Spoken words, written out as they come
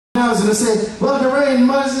I was gonna say, well, the rain,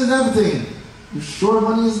 money isn't everything. You sure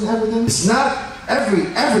money isn't everything? It's not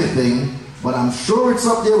everything, but I'm sure it's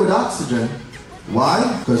up there with oxygen.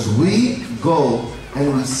 Why? Because we go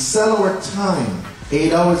and we sell our time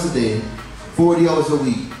 8 hours a day, 40 hours a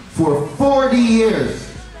week, for 40 years.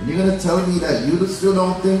 And you're gonna tell me that you still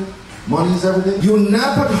don't think money is everything? You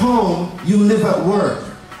nap at home, you live at work.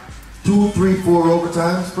 2, 3, 4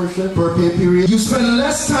 overtimes per shift, per pay period. You spend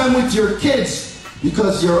less time with your kids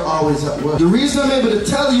because you're always at work. The reason I'm able to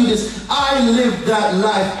tell you this, I lived that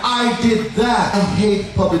life, I did that. I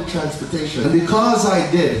hate public transportation. And because I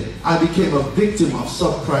did, I became a victim of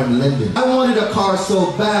subprime lending. I wanted a car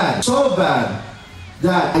so bad,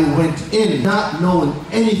 that I went in not knowing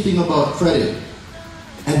anything about credit.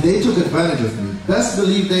 And they took advantage of me. Best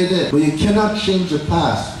believe they did. But you cannot change the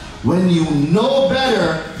past. When you know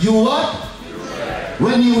better, you what?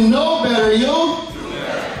 When you know better, you?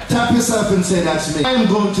 Tap yourself and say, that's me. I'm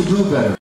going to do better.